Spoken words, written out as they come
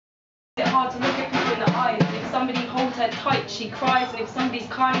hard to look at people in the eyes. If somebody holds her tight, she cries, and if somebody's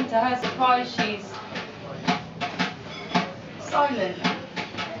kind to her surprise, she's silent.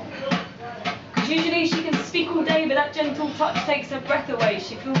 Because usually she can speak all day, but that gentle touch takes her breath away.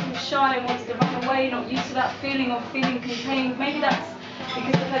 She feels all shy and wants to run away, not used to that feeling of feeling contained. Maybe that's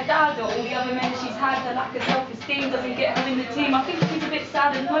because of her dad or all the other men she's had. Her lack of self-esteem doesn't get her in the team. I think she's a bit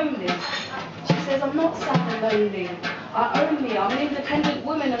sad and lonely. She says, I'm not sad and lonely. I own me. I'm an independent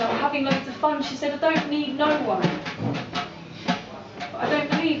woman and I'm having loads of fun. She said, I don't need no one. But I don't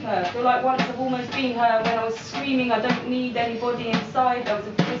believe her. I feel like once I've almost been her when I was screaming, I don't need anybody inside. There was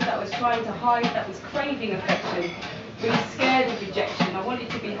a voice that was trying to hide, that was craving affection, really scared of rejection. I wanted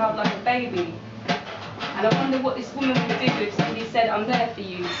to be held like a baby. And I wonder what this woman would do if somebody said, I'm there for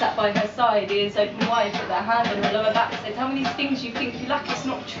you, sat by her side, ears open wide, put their hand on her lower back, said, tell me these things you think you lack, it's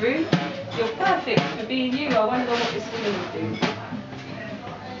not true. You're perfect for being you. I wonder what this woman would do.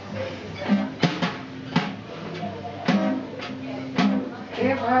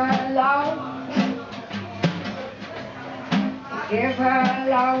 Give her love. Give her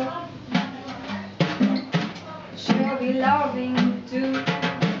love. She'll be loving you too.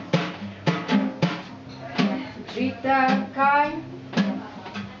 Treat her kind,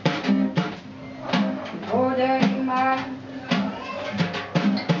 hold her in mind.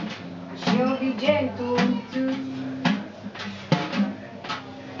 She'll be gentle too.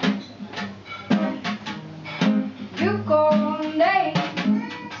 You call names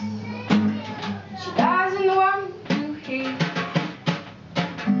she doesn't want to hear.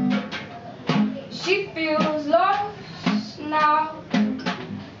 She feels